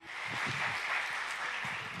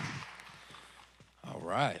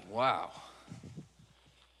right, wow.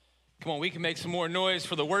 Come on, we can make some more noise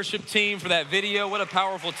for the worship team for that video. What a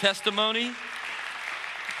powerful testimony.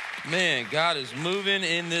 Man, God is moving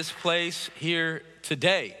in this place here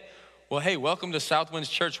today. Well, hey, welcome to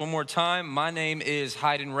Southwinds Church one more time. My name is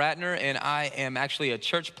Hayden Ratner, and I am actually a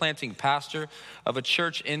church planting pastor of a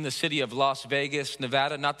church in the city of Las Vegas,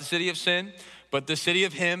 Nevada. Not the city of sin, but the city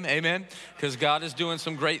of Him, amen? Because God is doing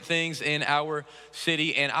some great things in our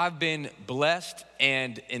city, and I've been blessed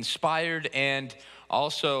and inspired, and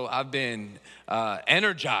also I've been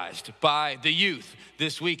energized by the youth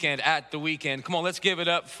this weekend at the weekend. Come on, let's give it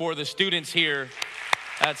up for the students here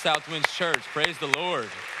at Southwinds Church. Praise the Lord.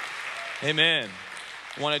 Amen.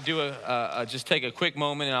 I want to do just take a quick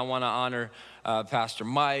moment, and I want to honor Pastor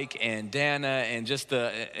Mike and Dana and just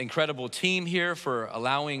the incredible team here for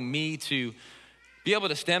allowing me to be able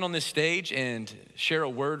to stand on this stage and share a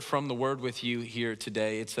word from the Word with you here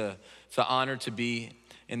today. It's an honor to be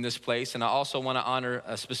in this place, and I also want to honor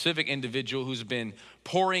a specific individual who's been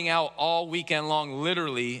pouring out all weekend long,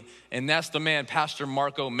 literally, and that's the man, Pastor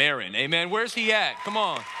Marco Marin. Amen. Where's he at? Come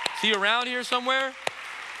on. Is he around here somewhere?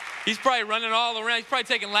 He's probably running all around. He's probably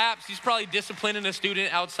taking laps. He's probably disciplining a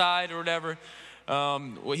student outside or whatever.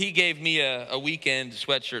 Well, he gave me a weekend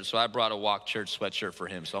sweatshirt, so I brought a Walk Church sweatshirt for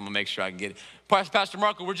him. So I'm going to make sure I can get it. Pastor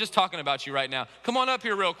Marco, we're just talking about you right now. Come on up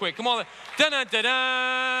here real quick. Come on.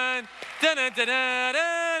 Dun-dun-dun-dun.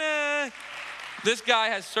 Dun-dun-dun-dun-dun. This guy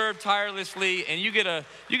has served tirelessly, and you get a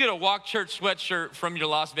Walk Church sweatshirt from your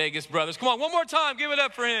Las Vegas brothers. Come on, one more time. Give it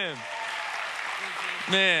up for him.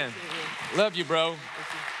 Man, love you, bro.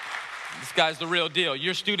 This guy's the real deal.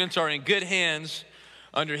 Your students are in good hands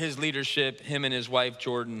under his leadership. Him and his wife,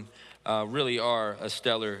 Jordan, really are a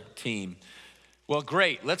stellar team. Well,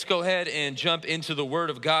 great. Let's go ahead and jump into the Word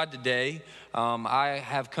of God today. I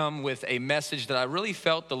have come with a message that I really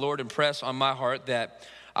felt the Lord impress on my heart that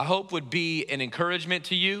I hope would be an encouragement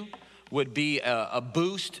to you, would be a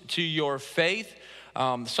boost to your faith,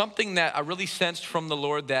 something that I really sensed from the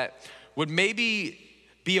Lord that would maybe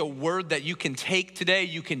be a word that you can take today,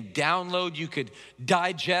 you can download, you could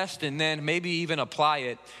digest, and then maybe even apply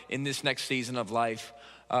it in this next season of life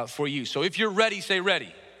for you. So if you're ready, say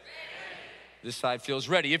ready. This side feels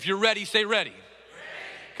ready. If you're ready, say ready.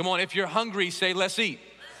 Come on, if you're hungry, say let's eat.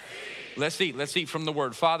 Let's eat from the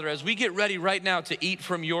word. Father, as we get ready right now to eat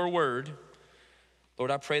from your word,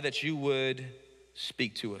 Lord, I pray that you would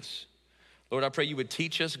speak to us. Lord, I pray you would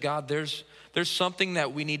teach us. God, there's something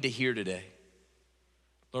that we need to hear today.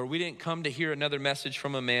 Lord, we didn't come to hear another message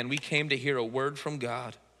from a man. We came to hear a word from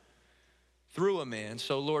God through a man.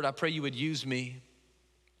 So, Lord, I pray you would use me.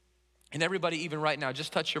 And everybody, even right now,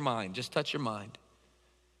 just touch your mind. Just touch your mind.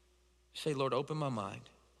 Say, Lord, open my mind.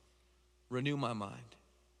 Renew my mind.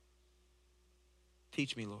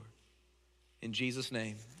 Teach me, Lord. In Jesus'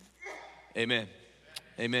 name, amen.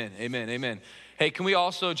 Amen, amen, amen. Hey, can we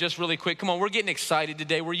also just really quick, come on, we're getting excited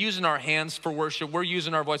today. We're using our hands for worship. We're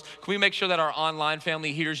using our voice. Can we make sure that our online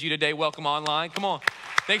family hears you today? Welcome online. Come on.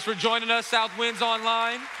 Thanks for joining us, Southwinds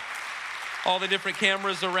Online. All the different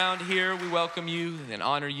cameras around here, we welcome you and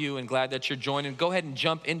honor you and glad that you're joining. Go ahead and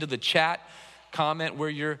jump into the chat, comment where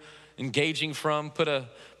you're engaging from.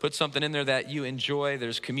 Put something in there that you enjoy.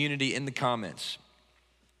 There's community in the comments.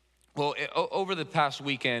 Well, over the past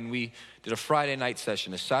weekend, we did a Friday night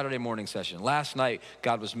session, a Saturday morning session. Last night,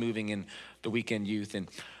 God was moving in the weekend youth. And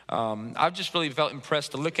I've just really felt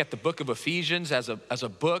impressed to look at the book of Ephesians as a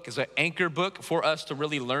book, as an anchor book for us to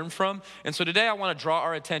really learn from. And so today I want to draw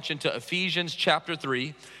our attention to Ephesians chapter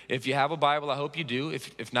 3. If you have a Bible, I hope you do.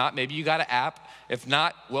 If not, maybe you got an app. If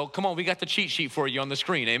not, well, come on, we got the cheat sheet for you on the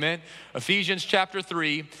screen, amen? Ephesians chapter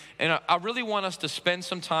 3. And I really want us to spend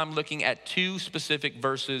some time looking at two specific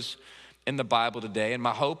verses in the Bible today. And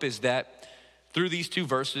my hope is that through these two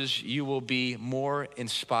verses, you will be more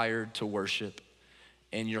inspired to worship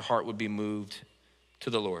and your heart would be moved to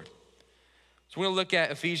the Lord. So we're gonna look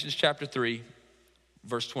at Ephesians chapter 3,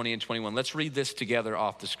 verse 20 and 21. Let's read this together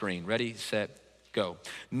off the screen. Ready, set, go.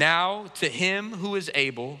 Now to him who is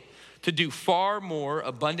able to do far more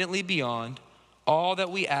abundantly beyond all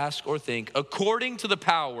that we ask or think, according to the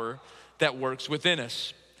power that works within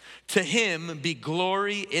us. To him be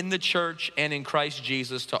glory in the church and in Christ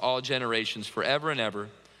Jesus to all generations forever and ever.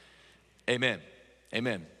 Amen.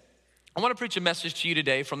 Amen. I want to preach a message to you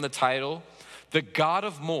today from the title, The God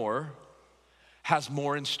of More Has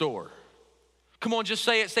More in Store. Come on, just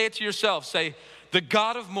say it to yourself. Say, the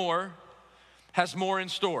God of more has more in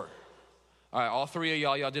store. All right, all three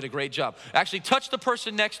of y'all did a great job. Actually, touch the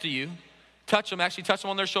person next to you. Touch them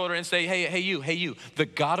on their shoulder and say, hey, you. The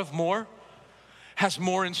God of more has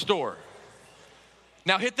more in store.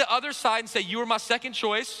 Now hit the other side and say, you were my second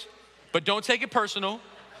choice, but don't take it personal.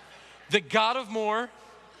 The God of more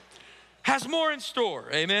has more in store,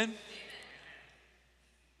 amen?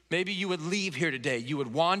 Maybe you would leave here today, you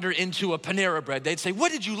would wander into a Panera Bread. They'd say,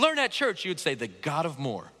 what did you learn at church? You would say, the God of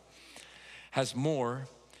more has more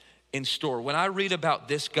in store. When I read about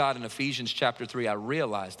this God in Ephesians chapter 3, I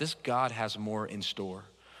realize this God has more in store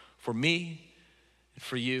for me, and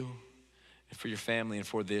for you, and for your family, and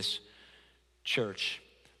for this church.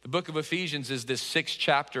 The book of Ephesians is this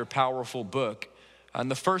 6-chapter powerful book. In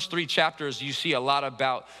the first 3 chapters, you see a lot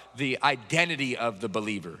about the identity of the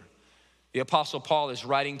believer. The Apostle Paul is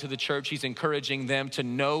writing to the church. He's encouraging them to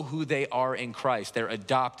know who they are in Christ. They're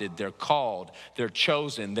adopted, they're called, they're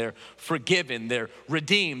chosen, they're forgiven, they're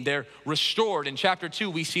redeemed, they're restored. In chapter 2,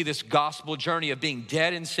 we see this gospel journey of being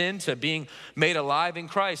dead in sin to being made alive in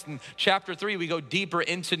Christ. In chapter 3, we go deeper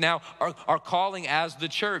into now our calling as the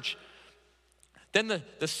church. Then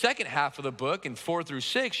the second half of the book, in 4 through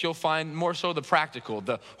 6, you'll find more so the practical,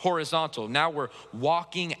 the horizontal. Now we're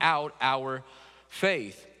walking out our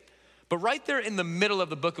faith. But right there in the middle of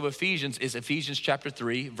the book of Ephesians is Ephesians chapter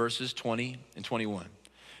 3, verses 20 and 21.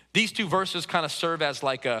 These 2 verses kind of serve as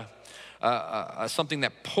like something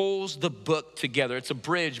that pulls the book together. It's a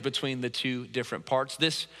bridge between the 2 different parts.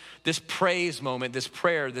 This praise moment, this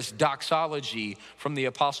prayer, this doxology from the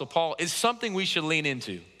Apostle Paul is something we should lean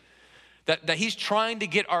into. That he's trying to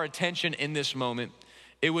get our attention in this moment.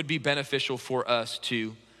 It would be beneficial for us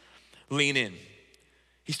to lean in.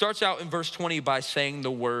 He starts out in verse 20 by saying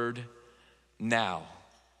the word now.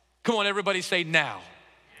 Come on, everybody say now.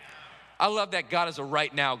 I love that God is a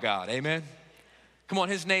right now God, amen? Come on,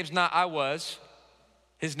 his name's not I was.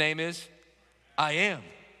 His name is I am.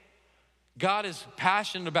 God is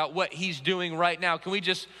passionate about what he's doing right now. Can we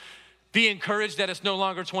just be encouraged that it's no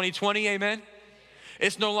longer 2020, amen?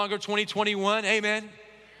 It's no longer 2021, amen?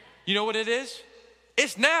 You know what it is?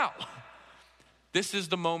 It's now. This is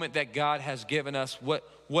the moment that God has given us.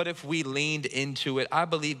 What if we leaned into it? I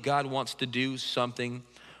believe God wants to do something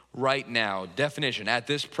right now. Definition, at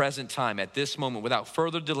this present time, at this moment, without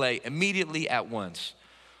further delay, immediately at once.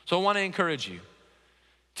 So I want to encourage you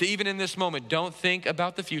to, even in this moment, don't think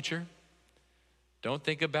about the future. Don't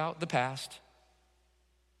think about the past.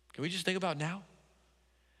 Can we just think about now?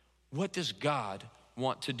 What does God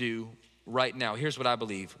want to do right now? Here's what I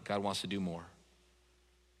believe God wants to do more.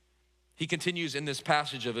 He continues in this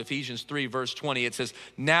passage of Ephesians 3, verse 20. It says,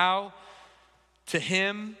 now to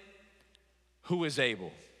him who is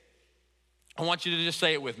able. I want you to just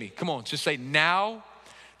say it with me. Come on, just say, now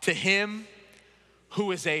to him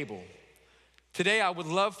who is able. Today, I would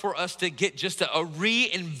love for us to get just a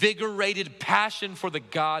reinvigorated passion for the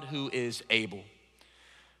God who is able.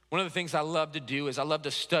 One of the things I love to do is I love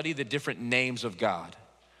to study the different names of God,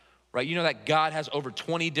 right? You know that God has over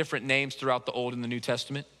 20 different names throughout the Old and the New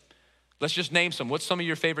Testament? Let's just name some. What's some of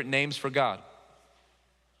your favorite names for God?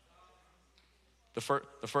 The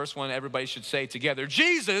first one everybody should say together,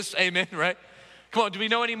 Jesus, amen, right? Come on, do we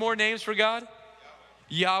know any more names for God?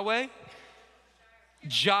 Yahweh.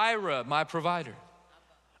 Jireh, my provider.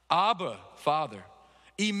 Abba, Father.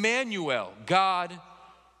 Emmanuel, God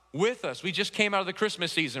with us. We just came out of the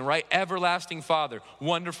Christmas season, right? Everlasting Father,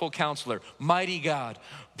 wonderful counselor, mighty God,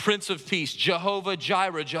 Prince of Peace, Jehovah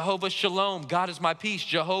Jireh, Jehovah Shalom, God is my peace,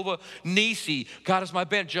 Jehovah Nisi, God is my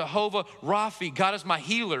banner, Jehovah Raphi, God is my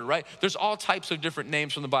healer, right? There's all types of different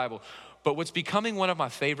names from the Bible. But what's becoming one of my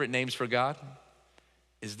favorite names for God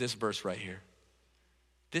is this verse right here.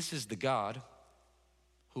 This is the God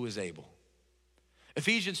who is able.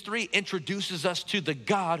 Ephesians 3 introduces us to the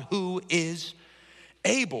God who is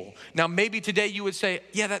able. Now, maybe today you would say,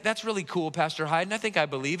 yeah, that's really cool, Pastor Hyden. I think I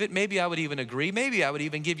believe it. Maybe I would even agree. Maybe I would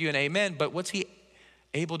even give you an amen. But what's he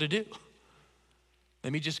able to do?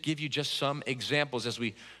 Let me just give you just some examples. As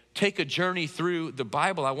we take a journey through the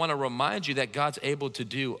Bible, I want to remind you that God's able to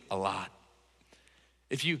do a lot.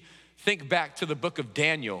 If you think back to the book of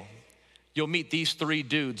Daniel, you'll meet these 3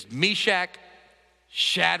 dudes, Meshach,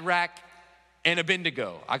 Shadrach, and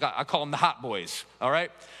Abednego. I call them the hot boys, all right?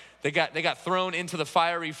 They got thrown into the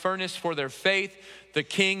fiery furnace for their faith. The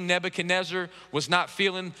king Nebuchadnezzar was not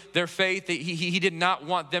feeling their faith. He did not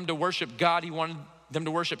want them to worship God. He wanted them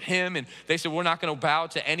to worship him. And they said, we're not going to bow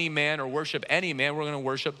to any man or worship any man. We're going to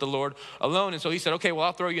worship the Lord alone. And so he said, okay, well,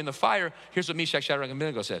 I'll throw you in the fire. Here's what Meshach, Shadrach, and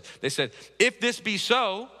Abednego said. They said, if this be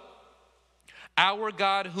so, our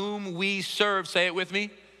God whom we serve, say it with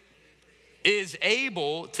me, is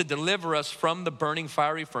able to deliver us from the burning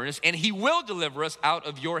fiery furnace, and he will deliver us out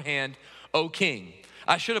of your hand, O king.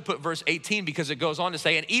 I should have put verse 18 because it goes on to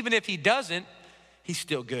say, and even if he doesn't, he's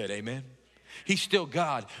still good, amen? He's still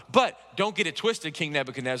God. But don't get it twisted, King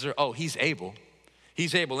Nebuchadnezzar. Oh, he's able.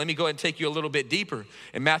 He's able. Let me go ahead and take you a little bit deeper.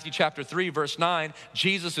 In Matthew chapter 3, verse 9,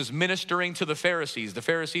 Jesus is ministering to the Pharisees. The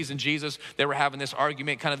Pharisees and Jesus, they were having this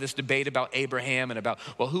argument, kind of this debate about Abraham and about,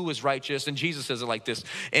 well, who was righteous? And Jesus says it like this,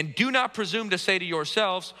 and do not presume to say to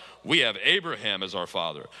yourselves, we have Abraham as our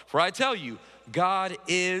father. For I tell you, God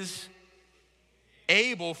is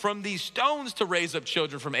able from these stones to raise up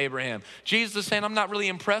children from Abraham. Jesus is saying, I'm not really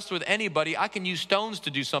impressed with anybody. I can use stones to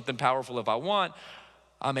do something powerful if I want.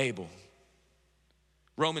 I'm able.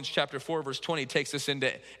 Romans chapter 4, verse 20 takes us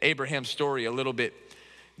into Abraham's story a little bit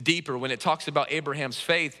deeper. When it talks about Abraham's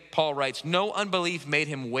faith, Paul writes, no unbelief made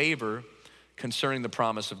him waver concerning the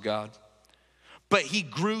promise of God. But he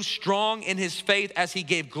grew strong in his faith as he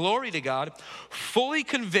gave glory to God, fully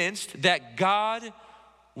convinced that God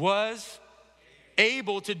was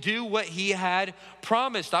able to do what he had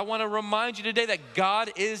promised. I want to remind you today that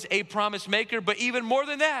God is a promise maker, but even more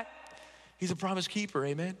than that, he's a promise keeper,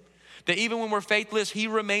 amen? That even when we're faithless, he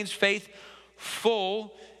remains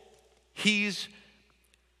faithful. He's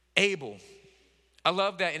able. I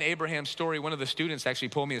love that in Abraham's story, one of the students actually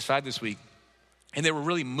pulled me aside this week, and they were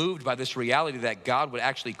really moved by this reality that God would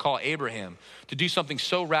actually call Abraham to do something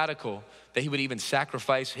so radical that he would even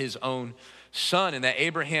sacrifice his own son, and that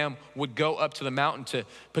Abraham would go up to the mountain to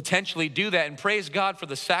potentially do that. And praise God for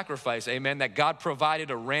the sacrifice, amen, that God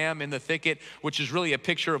provided a ram in the thicket, which is really a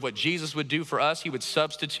picture of what Jesus would do for us. He would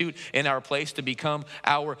substitute in our place to become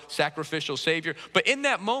our sacrificial savior. But in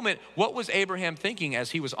that moment, what was Abraham thinking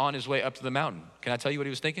as he was on his way up to the mountain? Can I tell you what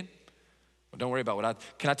he was thinking? Well, don't worry about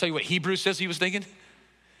can I tell you what Hebrews says he was thinking?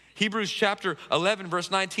 Hebrews chapter 11,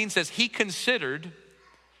 verse 19 says, he considered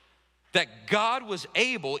that God was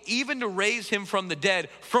able even to raise him from the dead,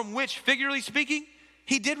 from which, figuratively speaking,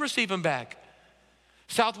 he did receive him back.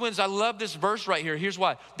 Southwinds, I love this verse right here. Here's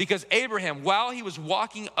why. Because Abraham, while he was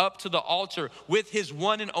walking up to the altar with his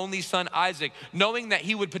one and only son Isaac, knowing that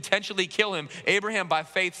he would potentially kill him, Abraham by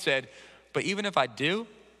faith said, but even if I do,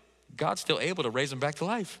 God's still able to raise him back to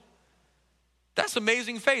life. That's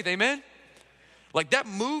amazing faith, amen? Like that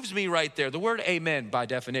moves me right there. The word amen by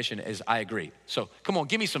definition is I agree. So come on,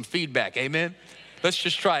 give me some feedback, amen? Let's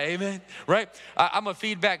just try, amen, right? I'm a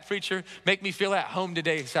feedback preacher. Make me feel at home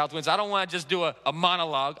today, Southwinds. I don't want to just do a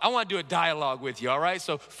monologue. I want to do a dialogue with you, all right?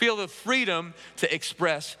 So feel the freedom to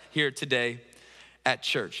express here today at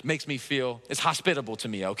church. Makes me feel, it's hospitable to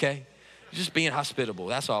me, okay? Just being hospitable,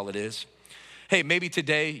 that's all it is. Hey, maybe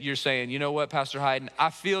today you're saying, you know what, Pastor Hayden, I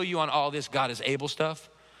feel you on all this God is able stuff.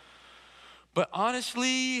 But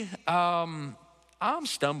honestly, I'm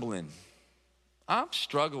stumbling. I'm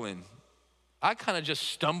struggling. I kind of just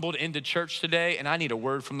stumbled into church today and I need a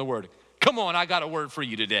word from the word. Come on, I got a word for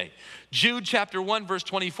you today. Jude chapter 1, verse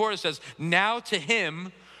 24, it says, now to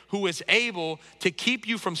him who is able to keep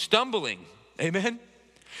you from stumbling, amen,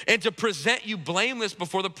 and to present you blameless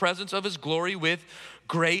before the presence of his glory with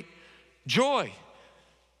great joy.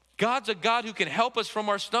 God's a God who can help us from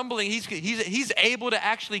our stumbling. He's able to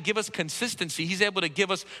actually give us consistency. He's able to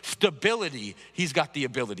give us stability. He's got the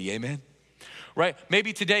ability, amen? Right?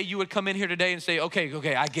 Maybe today you would come in here today and say,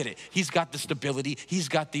 okay, I get it. He's got the stability. He's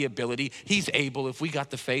got the ability. He's able. If we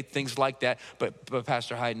got the faith, things like that. But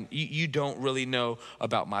Pastor Hayden, you don't really know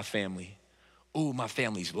about my family. Ooh, my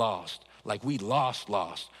family's lost. Like we lost,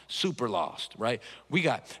 super lost, right?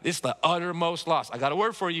 It's the uttermost lost. I got a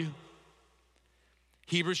word for you.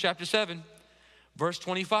 Hebrews chapter 7, verse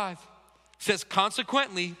 25 says,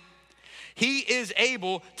 consequently, he is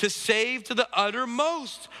able to save to the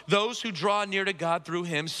uttermost those who draw near to God through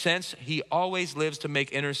him, since he always lives to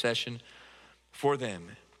make intercession for them.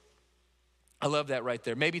 I love that right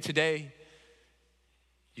there. Maybe today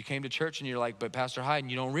you came to church and you're like, but Pastor Hayden,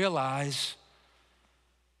 you don't realize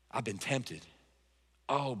I've been tempted.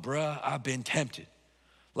 Oh, bruh, I've been tempted.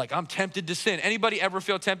 Like I'm tempted to sin. Anybody ever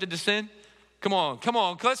feel tempted to sin? Come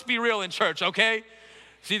on, let's be real in church, okay?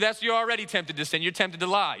 See, you're already tempted to sin. You're tempted to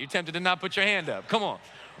lie. You're tempted to not put your hand up. Come on,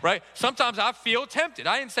 right? Sometimes I feel tempted.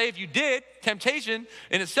 I didn't say if you did. Temptation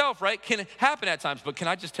in itself, right, can happen at times. But can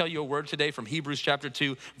I just tell you a word today from Hebrews chapter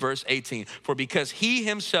 2, verse 18? For because he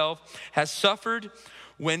himself has suffered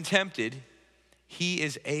when tempted, he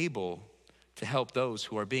is able to help those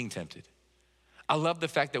who are being tempted. I love the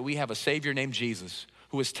fact that we have a Savior named Jesus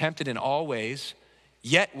who was tempted in all ways,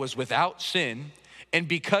 yet was without sin. And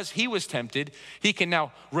because he was tempted, he can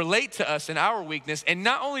now relate to us in our weakness, and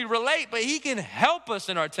not only relate, but he can help us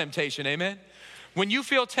in our temptation, amen? When you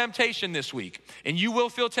feel temptation this week, and you will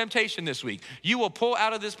feel temptation this week, you will pull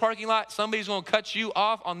out of this parking lot, somebody's gonna cut you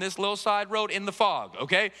off on this little side road in the fog,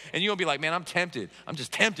 okay? And you're gonna be like, man, I'm tempted. I'm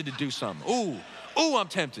just tempted to do something. Ooh, I'm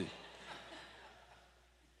tempted.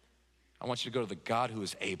 I want you to go to the God who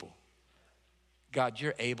is able. God,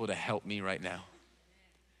 you're able to help me right now,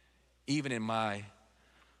 even in my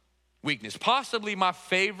weakness. Possibly my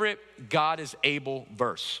favorite God is able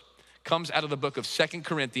verse comes out of the book of 2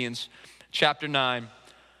 Corinthians chapter 9,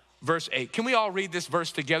 verse 8. Can we all read this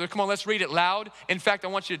verse together? Come on, let's read it loud. In fact, I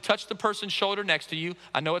want you to touch the person's shoulder next to you.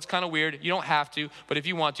 I know it's kind of weird. You don't have to, but if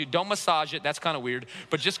you want to, don't massage it. That's kind of weird.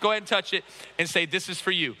 But just go ahead and touch it and say, this is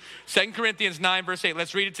for you. 2 Corinthians 9, verse 8.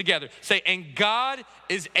 Let's read it together. Say, and God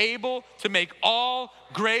is able to make all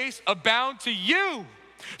grace abound to you,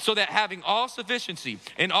 so that having all sufficiency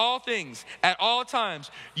in all things at all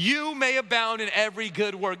times, you may abound in every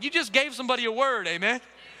good work. You just gave somebody a word, amen?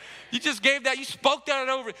 You just gave that, you spoke that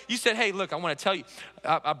over. You said, hey, look, I want to tell you,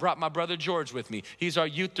 I brought my brother George with me. He's our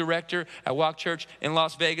youth director at Walk Church in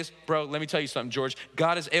Las Vegas. Bro, let me tell you something, George.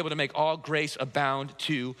 God is able to make all grace abound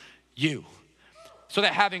to you. So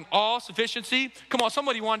that having all sufficiency, come on,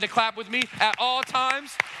 somebody wanted to clap with me, at all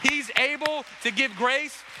times, he's able to give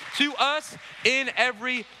grace to us in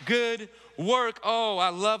every good work. Oh, I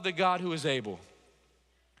love the God who is able.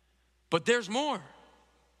 But there's more.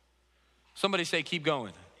 Somebody say, keep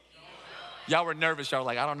going. Y'all were nervous. Y'all were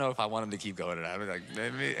like, I don't know if I want him to keep going. And I was like,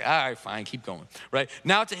 all right, fine, keep going. Right?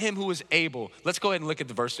 Now to him who is able. Let's go ahead and look at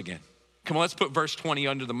the verse again. Come on, let's put verse 20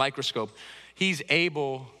 under the microscope. He's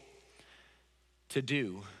able to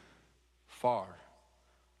do far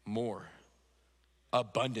more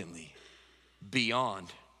abundantly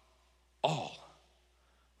beyond all.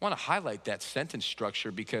 I want to highlight that sentence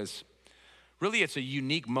structure because really it's a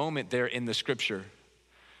unique moment there in the scripture.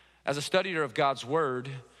 As a studier of God's word,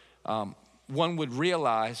 one would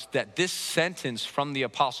realize that this sentence from the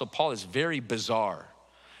Apostle Paul is very bizarre.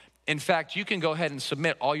 In fact, you can go ahead and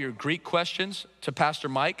submit all your Greek questions to Pastor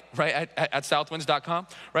Mike, right, at southwinds.com,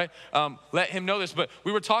 right? Let him know this, but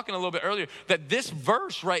we were talking a little bit earlier that this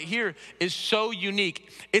verse right here is so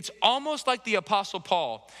unique. It's almost like the Apostle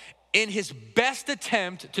Paul, in his best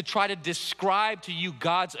attempt to try to describe to you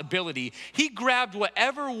God's ability, he grabbed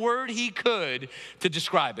whatever word he could to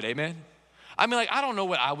describe it, amen? I mean, like, I don't know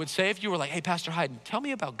what I would say if you were like, hey, Pastor Hyden, tell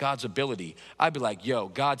me about God's ability. I'd be like, yo,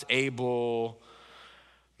 God's able.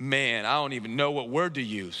 Man, I don't even know what word to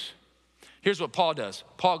use. Here's what Paul does.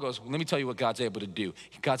 Paul goes, let me tell you what God's able to do.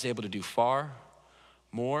 God's able to do far,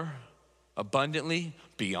 more, abundantly,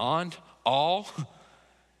 beyond, all.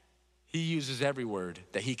 He uses every word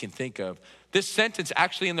that he can think of. This sentence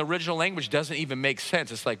actually in the original language doesn't even make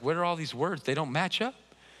sense. It's like, what are all these words? They don't match up.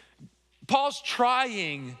 Paul's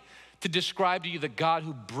trying to describe to you the God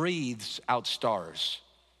who breathes out stars.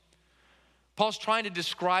 Paul's trying to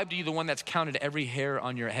describe to you the one that's counted every hair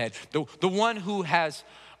on your head, the one who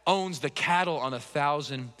owns the cattle on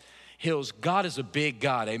 1,000 hills. God is a big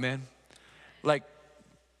God, amen? Like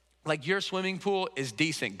your swimming pool is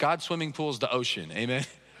decent. God's swimming pool is the ocean, amen?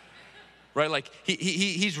 Right, like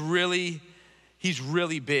he's really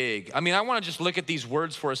big. I mean, I want to just look at these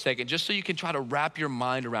words for a second, just so you can try to wrap your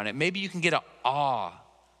mind around it. Maybe you can get an awe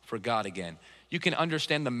for God again. You can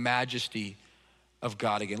understand the majesty of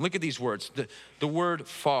God again. Look at these words. The word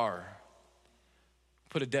far.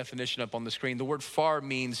 Put a definition up on the screen. The word far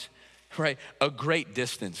means, right, a great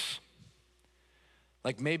distance.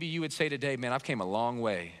 Like maybe you would say today, man, I've came a long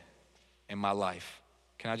way in my life.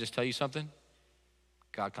 Can I just tell you something?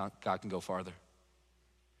 God can go farther.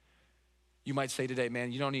 You might say today,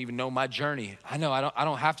 man, you don't even know my journey. I know, I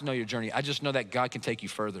don't have to know your journey. I just know that God can take you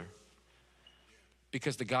further.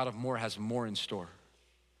 Because the God of more has more in store.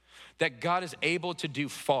 That God is able to do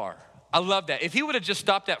far. I love that. If he would have just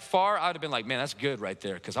stopped at far, I would have been like, man, that's good right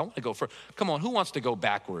there. Because I want to go further. Come on, who wants to go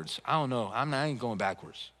backwards? I don't know. I ain't going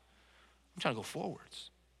backwards. I'm trying to go forwards.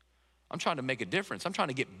 I'm trying to make a difference. I'm trying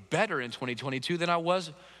to get better in 2022 than I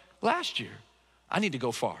was last year. I need to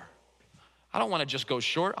go far. I don't want to just go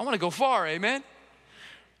short. I want to go far, amen?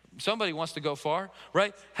 Somebody wants to go far,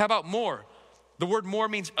 right? How about more? The word more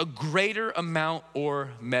means a greater amount or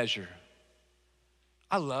measure.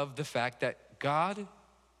 I love the fact that God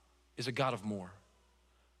is a God of more.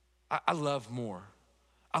 I love more.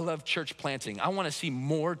 I love church planting. I want to see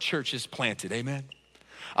more churches planted, amen?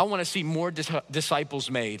 I want to see more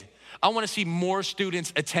disciples made. I want to see more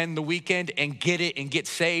students attend the weekend and get it and get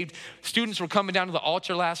saved. Students were coming down to the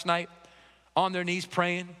altar last night on their knees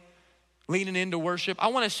praying, leaning into worship. I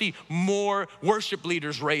want to see more worship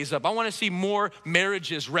leaders raise up. I want to see more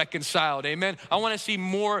marriages reconciled, amen? I want to see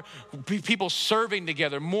more people serving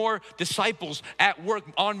together, more disciples at work,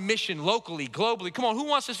 on mission, locally, globally. Come on, who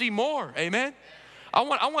wants to see more, amen? I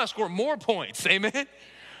want to score more points, amen?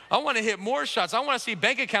 I want to hit more shots. I want to see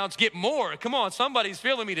bank accounts get more. Come on, somebody's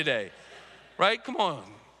feeling me today, right? Come on.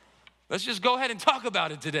 Let's just go ahead and talk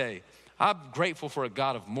about it today. I'm grateful for a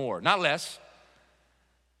God of more, not less.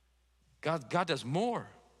 God does more.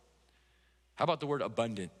 How about the word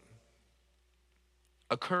abundant?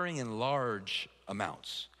 Occurring in large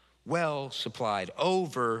amounts, well supplied,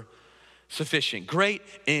 over sufficient, great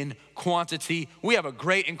in quantity. We have a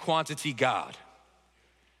great in quantity God.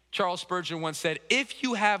 Charles Spurgeon once said, if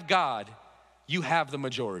you have God, you have the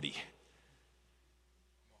majority.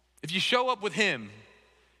 If you show up with him,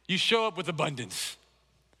 you show up with abundance.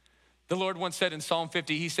 The Lord once said in Psalm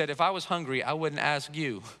 50, he said, if I was hungry, I wouldn't ask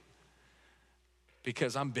you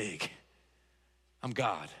because I'm big. I'm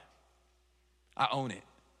God. I own it.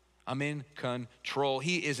 I'm in control.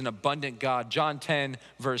 He is an abundant God. John 10,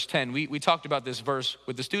 verse 10. We talked about this verse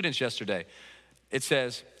with the students yesterday. It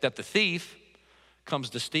says that the thief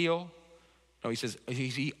comes to steal. No, he says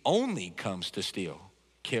he only comes to steal,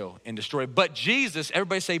 kill, and destroy. But Jesus,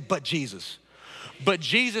 everybody say, but Jesus. But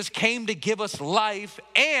Jesus came to give us life,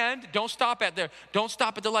 and don't stop at there. Don't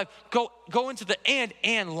stop at the life. Go into the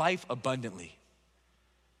and life abundantly.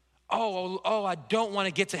 Oh, I don't want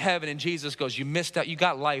to get to heaven. And Jesus goes, you missed out. You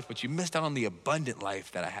got life, but you missed out on the abundant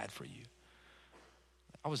life that I had for you.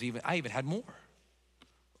 I even had more.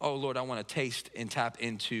 Oh, Lord, I want to taste and tap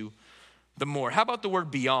into the more. How about the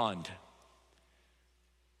word beyond?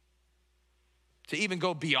 To even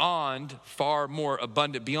go beyond, far more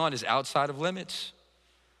abundant. Beyond is outside of limits.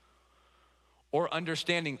 Or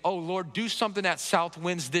understanding, oh, Lord, do something at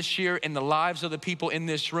Southwinds this year in the lives of the people in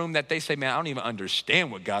this room that they say, man, I don't even understand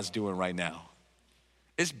what God's doing right now.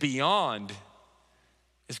 It's beyond.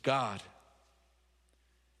 It's God.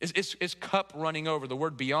 It's cup running over. The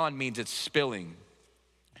word beyond means it's spilling.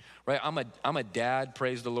 Right, I'm a dad,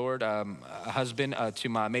 praise the Lord, a husband to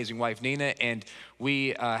my amazing wife, Nina, and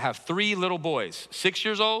we have 3 little boys, 6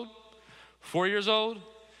 years old, 4 years old,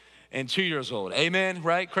 and 2 years old. Amen,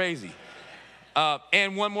 right? Crazy.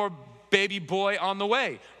 And one more baby boy on the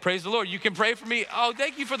way. Praise the Lord. You can pray for me. Oh,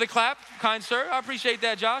 thank you for the clap, kind sir. I appreciate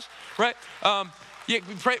that, Josh. Right? Yeah,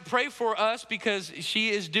 pray for us because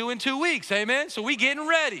she is due in 2 weeks. Amen. So we getting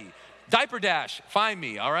ready. Diaper dash. Find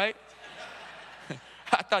me. All right.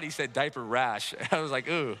 I thought he said diaper rash. I was like,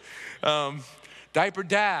 ooh. Diaper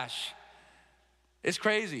dash. It's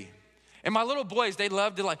crazy. And my little boys, they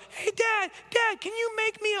love to like, hey, Dad, can you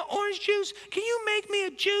make me an orange juice? Can you make me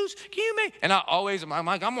a juice? And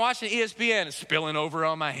I'm watching ESPN, it's spilling over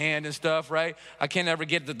on my hand and stuff, right? I can't ever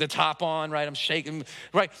get the top on, right? I'm shaking,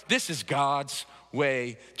 right? This is God's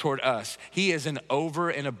way toward us. He is an over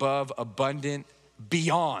and above, abundant,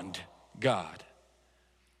 beyond God.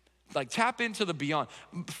 Like tap into the beyond.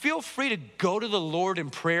 Feel free to go to the Lord in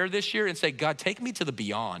prayer this year and say, God, take me to the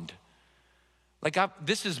beyond. Like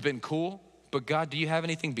this has been cool, but God, do you have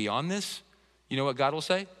anything beyond this? You know what God will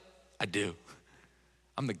say? I do.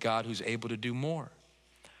 I'm the God who's able to do more.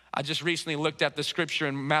 I just recently looked at the scripture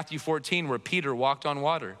in Matthew 14 where Peter walked on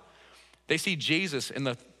water. They see Jesus in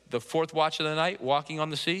the fourth watch of the night walking on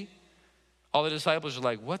the sea. All the disciples are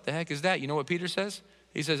like, what the heck is that? You know what Peter says?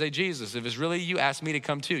 He says, hey, Jesus, if it's really you, ask me to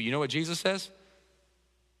come too. You know what Jesus says?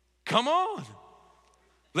 Come on.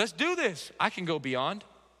 Let's do this. I can go beyond.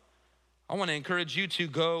 I want to encourage you to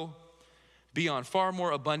go beyond, far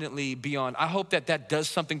more abundantly beyond. I hope that does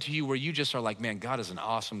something to you where you just are like, man, God is an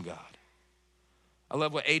awesome God. I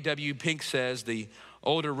love what A.W. Pink says, the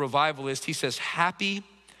older revivalist. He says, happy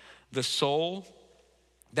the soul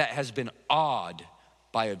that has been awed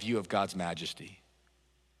by a view of God's majesty.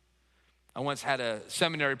 I once had a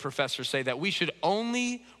seminary professor say that we should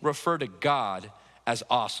only refer to God as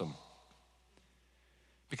awesome.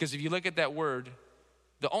 Because if you look at that word,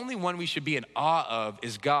 the only one we should be in awe of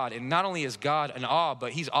is God. And not only is God an awe,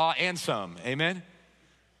 but he's awe and some. Amen?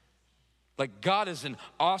 Like God is an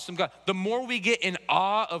awesome God. The more we get in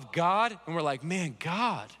awe of God and we're like, man,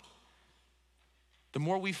 God, the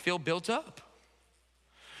more we feel built up.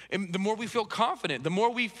 And the more we feel confident, the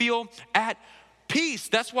more we feel at peace.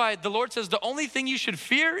 That's why the Lord says the only thing you should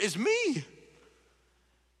fear is me.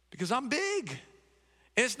 Because I'm big.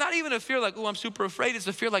 And it's not even a fear like, oh, I'm super afraid. It's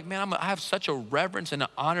a fear like, man, I have such a reverence and an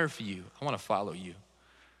honor for you. I want to follow you.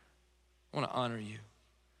 I want to honor you.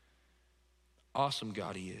 Awesome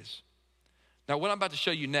God he is. Now, what I'm about to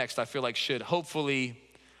show you next, I feel like should hopefully,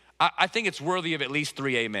 I think it's worthy of at least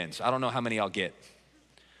 3 amens. I don't know how many I'll get.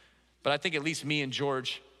 But I think at least me and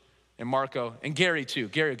George and Marco and Gary too.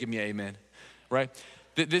 Gary will give me an amen, right?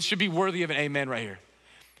 This should be worthy of an amen right here.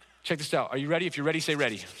 Check this out. Are you ready? If you're ready, say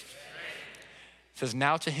ready. It says,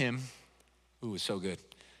 now to him, ooh, it's so good,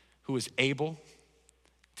 who is able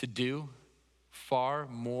to do far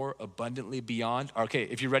more abundantly beyond. Okay,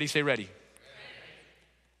 if you're ready, say ready.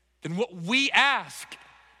 Then what we ask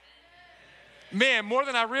Man, more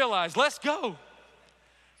than I realized. Let's go.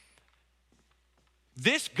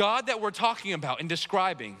 This God that we're talking about and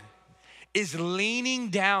describing is leaning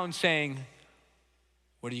down saying,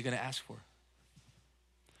 what are you gonna ask for?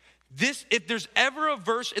 If there's ever a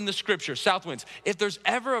verse in the scripture, Southwinds, if there's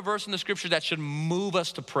ever a verse in the scripture that should move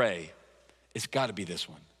us to pray, it's gotta be this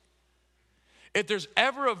one. If there's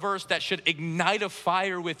ever a verse that should ignite a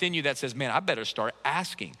fire within you that says, man, I better start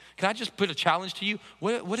asking. Can I just put a challenge to you?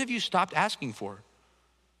 What have you stopped asking for?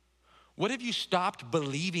 What have you stopped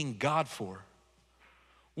believing God for?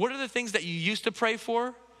 What are the things that you used to pray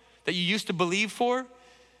for, that you used to believe for?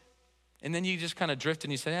 And then you just kind of drift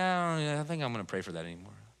and you say, I think I'm gonna pray for that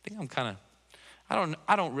anymore.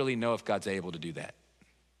 I don't really know if God's able to do that.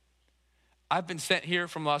 I've been sent here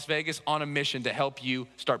from Las Vegas on a mission to help you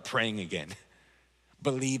start praying again.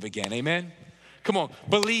 Believe again, amen? Come on,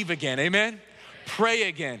 believe again, amen? Pray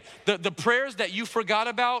again. The prayers that you forgot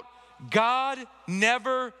about, God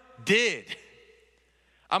never did.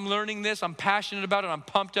 I'm learning this, I'm passionate about it, I'm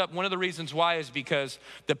pumped up. One of the reasons why is because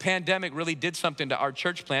the pandemic really did something to our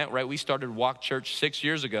church plant, right? We started Walk Church 6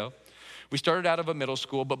 years ago. We started out of a middle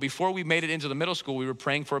school, but before we made it into the middle school, we were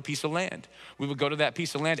praying for a piece of land. We would go to that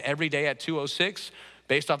piece of land every day at 2:06,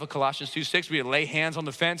 based off of Colossians 2:6. We'd lay hands on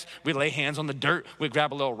the fence, we'd lay hands on the dirt, we'd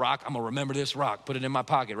grab a little rock, I'm gonna remember this rock, put it in my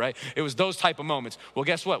pocket, right? It was those type of moments. Well,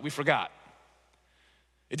 guess what? We forgot.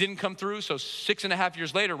 It didn't come through, so 6.5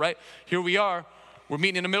 years later, right? Here we are, we're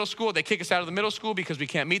meeting in a middle school. They kick us out of the middle school because we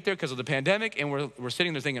can't meet there because of the pandemic, and we're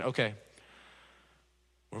sitting there thinking, okay,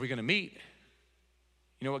 where are we gonna meet?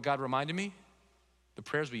 You know what God reminded me? The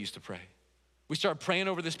prayers we used to pray. We started praying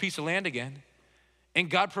over this piece of land again,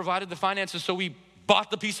 and God provided the finances, so we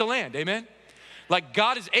bought the piece of land, amen? Like,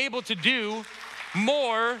 God is able to do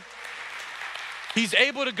more. He's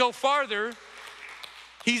able to go farther.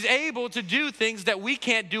 He's able to do things that we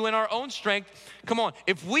can't do in our own strength. Come on,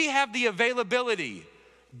 if we have the availability,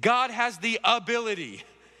 God has the ability.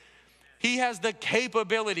 He has the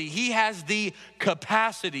capability. He has the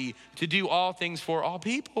capacity to do all things for all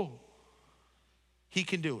people. He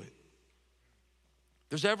can do it.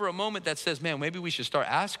 There's ever a moment that says, man, maybe we should start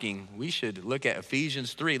asking. We should look at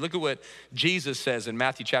Ephesians 3. Look at what Jesus says in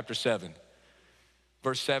Matthew chapter 7,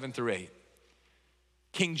 verse 7 through 8.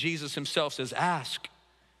 King Jesus himself says, ask,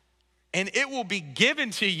 and it will be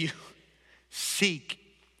given to you. Seek,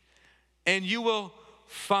 and you will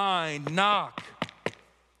find. Knock,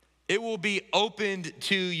 it will be opened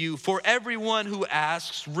to you. For everyone who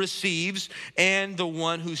asks receives, and the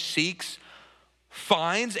one who seeks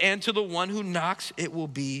finds, and to the one who knocks it will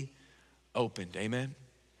be opened. Amen.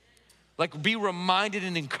 Like, be reminded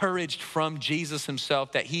and encouraged from Jesus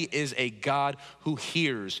himself that he is a God who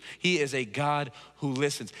hears. He is a God who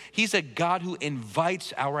listens. He's a God who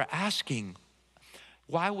invites our asking.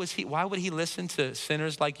 Why would he listen to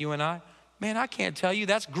sinners like you and I? Man, I can't tell you.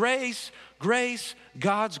 That's grace. Grace,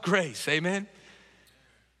 God's grace. Amen.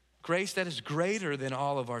 Grace that is greater than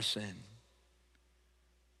all of our sin.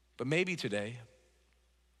 But maybe today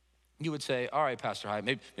you would say, all right, Pastor Hyde.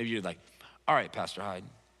 Maybe you're like, all right, Pastor Hyde,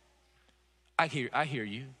 I hear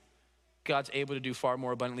you. God's able to do far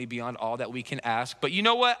more abundantly beyond all that we can ask. But you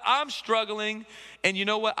know what? I'm struggling. And you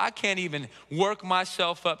know what? I can't even work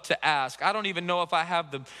myself up to ask. I don't even know if I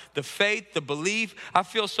have the faith, the belief. I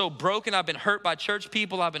feel so broken. I've been hurt by church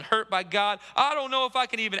people. I've been hurt by God. I don't know if I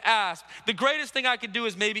can even ask. The greatest thing I could do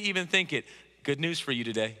is maybe even think it. Good news for you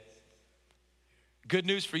today. Good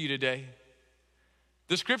news for you today.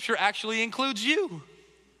 The scripture actually includes you.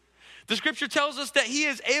 The scripture tells us that he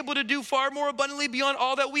is able to do far more abundantly beyond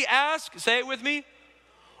all that we ask, say it with me,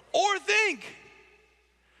 or think.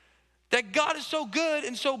 That God is so good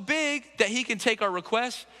and so big that he can take our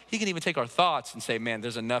requests, he can even take our thoughts and say, man,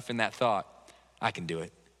 there's enough in that thought. I can do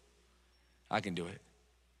it. I can do it.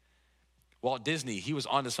 Walt Disney, he was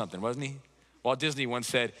onto something, wasn't he? Walt Disney once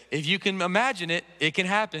said, if you can imagine it, it can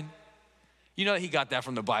happen. You know he got that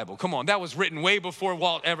from the Bible. Come on, that was written way before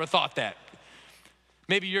Walt ever thought that.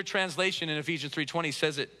 Maybe your translation in Ephesians 3:20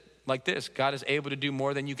 says it like this: God is able to do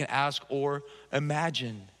more than you can ask or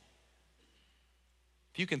imagine.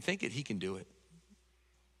 If you can think it, he can do it.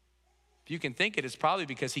 If you can think it, it's probably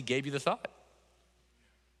because he gave you the thought.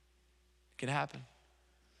 It can happen.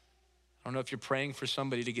 I don't know if you're praying for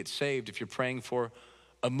somebody to get saved, if you're praying for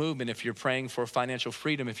a movement, if you're praying for financial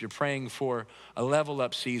freedom, if you're praying for a level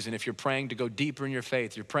up season, if you're praying to go deeper in your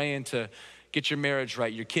faith, you're praying to get your marriage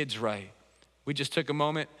right, your kids right. We just took a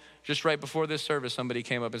moment, just right before this service, somebody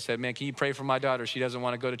came up and said, man, can you pray for my daughter? She doesn't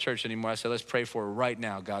want to go to church anymore. I said, let's pray for her right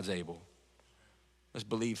now. God's able. Let's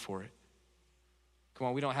believe for it. Come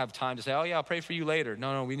on, we don't have time to say, oh yeah, I'll pray for you later.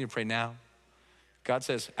 No, we need to pray now. God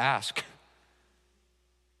says, ask.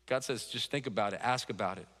 God says, just think about it, ask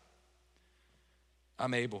about it.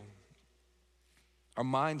 I'm able. Our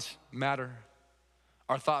minds matter.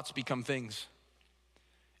 Our thoughts become things.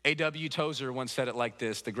 A.W. Tozer once said it like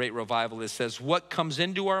this, the great revivalist says, what comes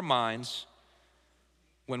into our minds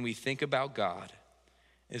when we think about God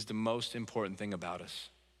is the most important thing about us.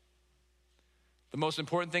 The most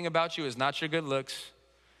important thing about you is not your good looks.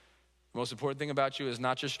 The most important thing about you is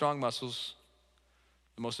not your strong muscles.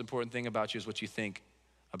 The most important thing about you is what you think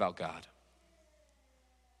about God.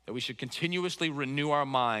 That we should continuously renew our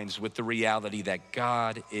minds with the reality that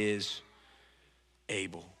God is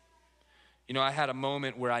able. You know, I had a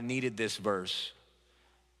moment where I needed this verse.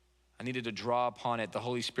 I needed to draw upon it. The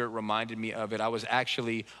Holy Spirit reminded me of it. I was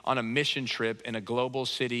actually on a mission trip in a global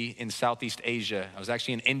city in Southeast Asia. I was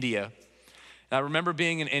actually in India. And I remember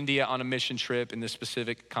being in India on a mission trip in this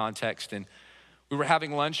specific context. And we were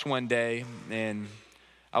having lunch one day, and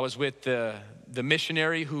I was with the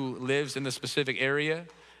missionary who lives in the specific area.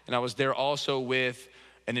 And I was there also with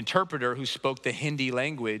an interpreter who spoke the Hindi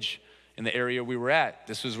language in the area we were at.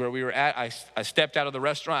 This was where we were at. I stepped out of the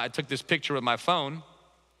restaurant. I took this picture with my phone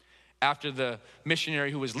after the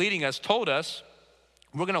missionary who was leading us told us,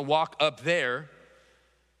 we're gonna walk up there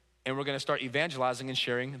and we're gonna start evangelizing and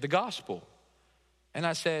sharing the gospel. And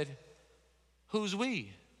I said, who's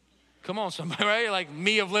we? Come on, somebody, right? Like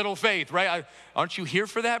me of little faith, right? Aren't you here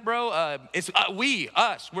for that, bro? It's we,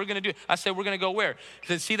 us, we're gonna do it. I said, we're gonna go where? He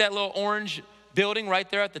said, see that little orange building right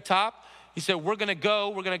there at the top? He said, we're gonna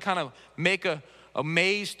kind of make a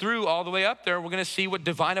maze through all the way up there. We're gonna see what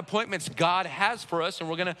divine appointments God has for us, and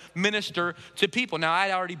we're gonna minister to people. Now,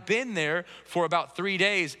 I'd already been there for about 3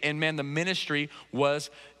 days, and man, the ministry was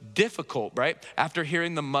difficult, right? After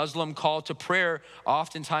hearing the Muslim call to prayer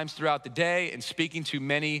oftentimes throughout the day and speaking to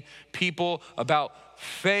many people about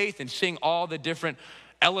faith and seeing all the different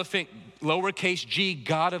elephant, lowercase g,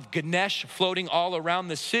 God of Ganesh floating all around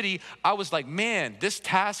the city, I was like, man, this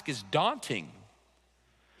task is daunting.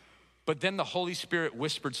 But then the Holy Spirit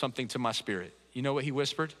whispered something to my spirit. You know what he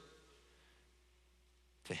whispered?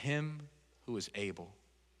 To him who is able.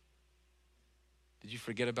 Did you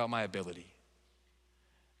forget about my ability?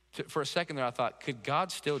 For a second there, I thought, could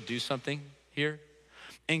God still do something here?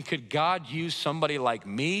 And could God use somebody like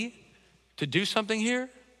me to do something here?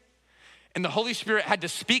 And the Holy Spirit had to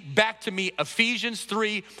speak back to me Ephesians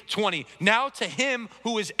 3:20. Now to him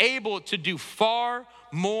who is able to do far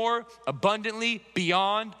more abundantly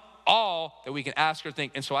beyond all that we can ask or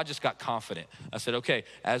think. And so I just got confident. I said, okay,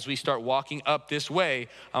 as we start walking up this way,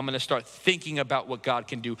 I'm gonna start thinking about what God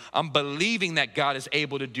can do. I'm believing that God is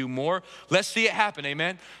able to do more. Let's see it happen,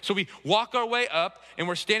 amen? So we walk our way up and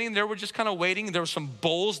we're standing there, we're just kind of waiting. There were some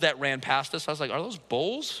bulls that ran past us. I was like, are those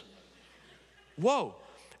bulls? Whoa.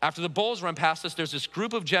 After the bulls run past us, there's this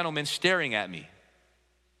group of gentlemen staring at me.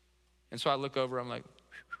 And so I look over, I'm like,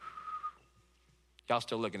 y'all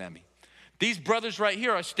still looking at me. These brothers right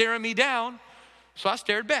here are staring me down, so I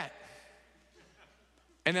stared back.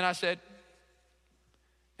 And then I said,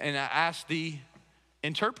 and I asked the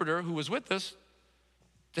interpreter who was with us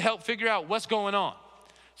to help figure out what's going on.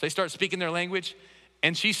 So they start speaking their language,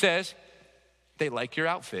 and she says, they like your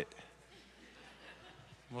outfit.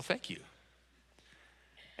 Well, thank you.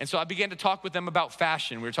 And so I began to talk with them about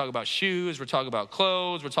fashion. We were talking about shoes, we're talking about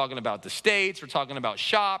clothes, we're talking about the States, we're talking about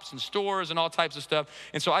shops and stores and all types of stuff.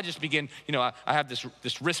 And so I just began, I have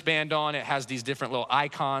this wristband on. It has these different little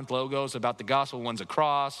icons, logos about the gospel. One's a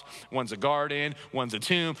cross, one's a garden, one's a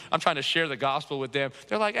tomb. I'm trying to share the gospel with them.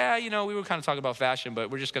 They're like, we were kind of talking about fashion, but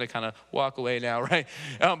we're just gonna kind of walk away now, right?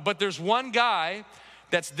 But there's one guy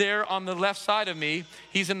that's there on the left side of me.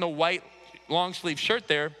 He's in the white long sleeve shirt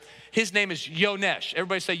there. His name is Yonesh.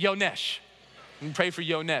 Everybody say Yonesh. And pray for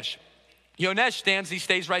Yonesh. Yonesh he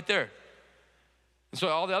stays right there. And so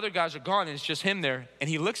all the other guys are gone and it's just him there. And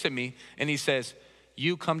he looks at me and he says,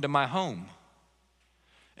 you come to my home.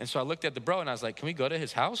 And so I looked at the bro and I was like, can we go to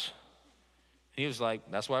his house? And he was like,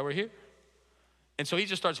 that's why we're here. And so he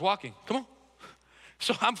just starts walking. Come on.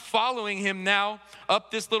 So I'm following him now up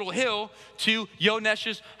this little hill to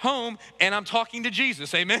Yonesh's home and I'm talking to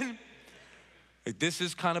Jesus, amen? This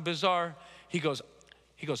is kind of bizarre. He goes,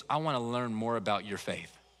 I want to learn more about your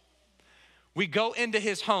faith. We go into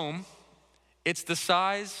his home. It's the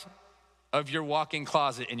size of your walk-in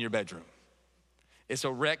closet in your bedroom. It's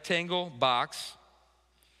a rectangle box,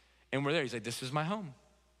 and we're there. He's like, this is my home.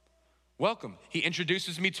 Welcome. He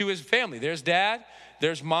introduces me to his family. There's dad,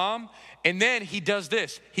 there's mom, and then he does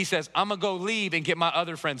this. He says, I'm gonna go leave and get my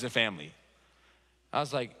other friends and family. I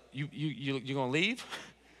was like, you gonna leave?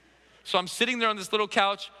 So I'm sitting there on this little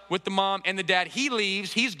couch with the mom and the dad. He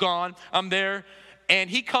leaves, he's gone, I'm there, and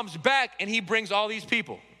he comes back and he brings all these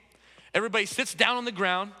people. Everybody sits down on the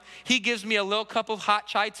ground. He gives me a little cup of hot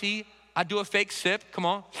chai tea. I do a fake sip. Come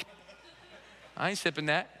on. I ain't sipping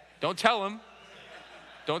that. Don't tell him.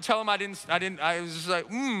 Don't tell him I didn't. I was just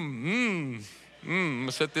like, I'm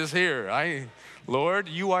gonna sit this here. Lord,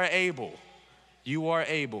 you are able. You are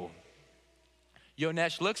able.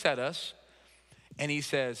 Yonesh looks at us and he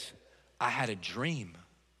says, I had a dream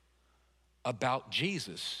about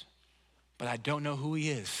Jesus, but I don't know who he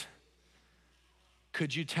is.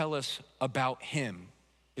 Could you tell us about him?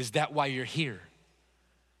 Is that why you're here?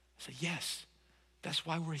 I said, yes, that's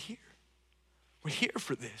why we're here. We're here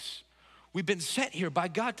for this. We've been sent here by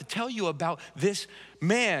God to tell you about this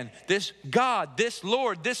man, this God, this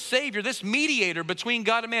Lord, this Savior, this mediator between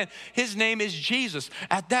God and man. His name is Jesus.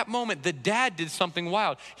 At that moment, the dad did something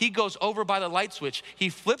wild. He goes over by the light switch. He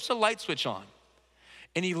flips a light switch on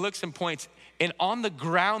and he looks and points. And on the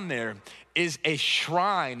ground there is a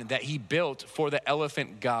shrine that he built for the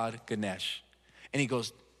elephant god Ganesh. And he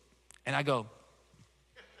goes, and I go,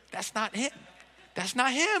 that's not him. That's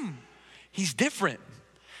not him. He's different.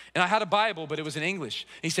 And I had a Bible, but it was in English.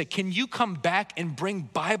 And he said, can you come back and bring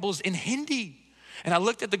Bibles in Hindi? And I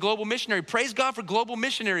looked at the global missionary. Praise God for global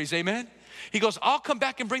missionaries, amen? He goes, I'll come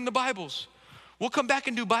back and bring the Bibles. We'll come back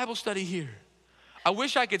and do Bible study here. I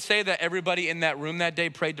wish I could say that everybody in that room that day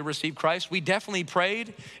prayed to receive Christ. We definitely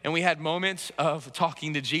prayed, and we had moments of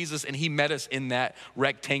talking to Jesus, and he met us in that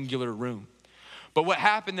rectangular room. But what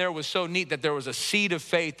happened there was so neat that there was a seed of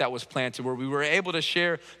faith that was planted where we were able to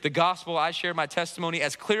share the gospel. I shared my testimony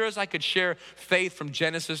as clear as I could share faith from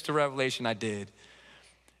Genesis to Revelation. I did.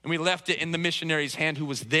 And we left it in the missionary's hand who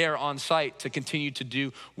was there on site to continue to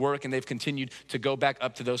do work, and they've continued to go back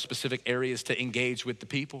up to those specific areas to engage with the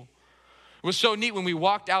people. It was so neat when we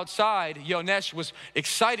walked outside, Yonesh was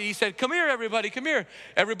excited. He said, come here, everybody, come here.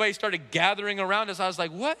 Everybody started gathering around us. I was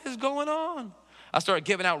like, what is going on? I started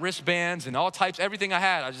giving out wristbands and all types, everything I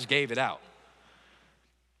had, I just gave it out.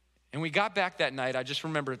 And we got back that night. I just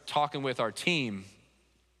remember talking with our team.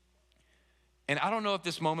 And I don't know if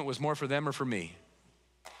this moment was more for them or for me,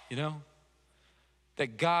 you know?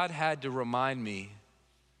 That God had to remind me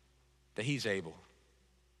that he's able.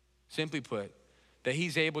 Simply put, that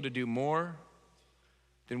he's able to do more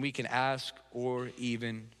than we can ask or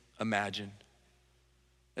even imagine.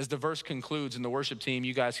 As the verse concludes, and the worship team,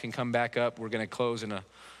 you guys can come back up. We're gonna close in a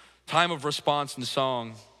time of response and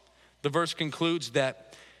song. The verse concludes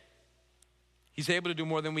that he's able to do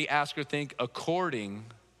more than we ask or think according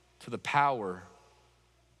to the power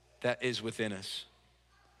that is within us.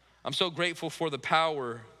 I'm so grateful for the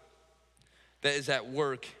power that is at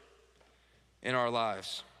work in our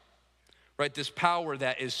lives. Right, this power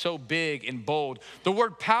that is so big and bold. The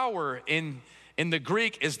word power in the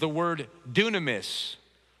Greek is the word dunamis,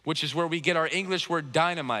 which is where we get our English word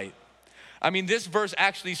dynamite. I mean, this verse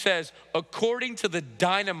actually says, according to the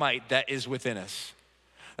dynamite that is within us,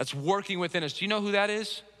 that's working within us. Do you know who that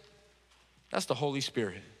is? That's the Holy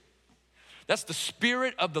Spirit. That's the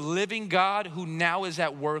Spirit of the living God who now is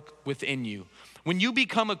at work within you. When you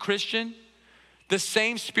become a Christian, the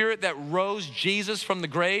same Spirit that rose Jesus from the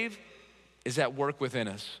grave is at work within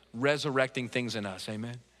us, resurrecting things in us,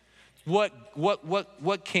 amen? What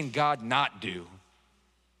can God not do?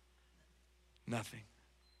 Nothing.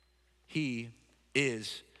 He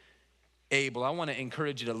is able. I want to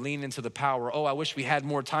encourage you to lean into the power. Oh, I wish we had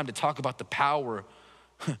more time to talk about the power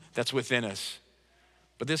that's within us.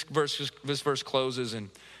 But this verse closes, and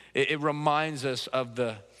it reminds us of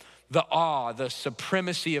the awe, the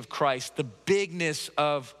supremacy of Christ, the bigness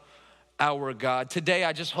of our God. Today,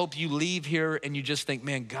 I just hope you leave here and you just think,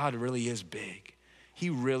 man, God really is big.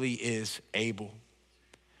 He really is able.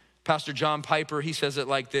 Pastor John Piper, he says it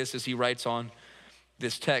like this as he writes on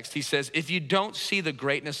this text. He says, if you don't see the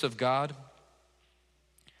greatness of God,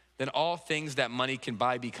 then all things that money can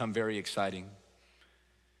buy become very exciting.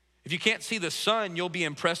 If you can't see the sun, you'll be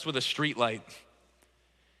impressed with a street light.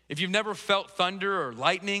 If you've never felt thunder or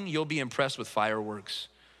lightning, you'll be impressed with fireworks.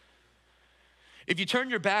 If you turn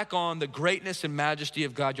your back on the greatness and majesty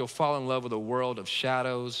of God, you'll fall in love with a world of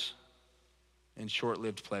shadows and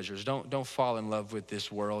short-lived pleasures. Don't fall in love with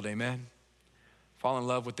this world, amen? Fall in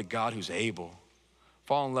love with the God who's able.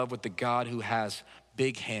 Fall in love with the God who has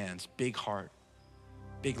big hands, big heart,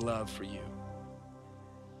 big love for you.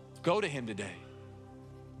 Go to him today.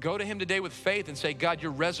 Go to him today with faith and say, God,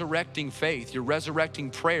 you're resurrecting faith. You're resurrecting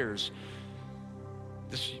prayers.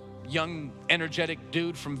 This young, energetic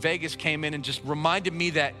dude from Vegas came in and just reminded me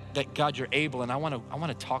that God, you're able, and I want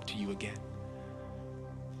to talk to you again.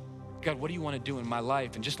 God, what do you want to do in my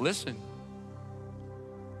life? And just listen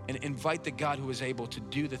and invite the God who is able to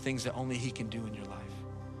do the things that only he can do in your life.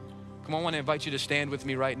 Come on, I want to invite you to stand with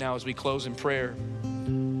me right now as we close in prayer.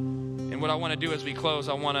 And what I want to do as we close,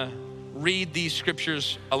 I want to read these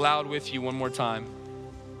scriptures aloud with you one more time.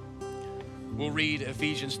 We'll read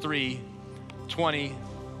Ephesians 3:20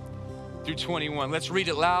 through 21. Let's read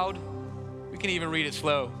it loud. We can even read it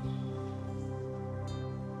slow.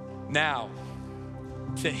 Now,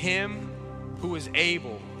 to him who is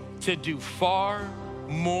able to do far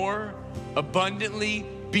more abundantly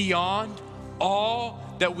beyond all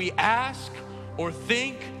that we ask or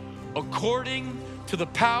think, according to the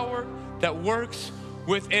power that works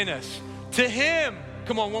within us. To him,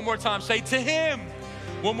 come on, one more time, say to him.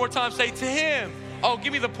 One more time, say to him. Oh,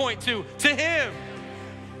 give me the point too. To him.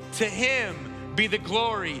 To him be the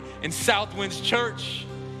glory in Southwinds Church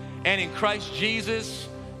and in Christ Jesus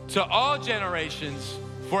to all generations,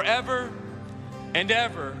 forever and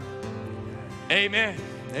ever. Amen.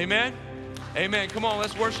 Amen. Amen. Come on,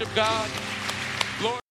 let's worship God. Lord.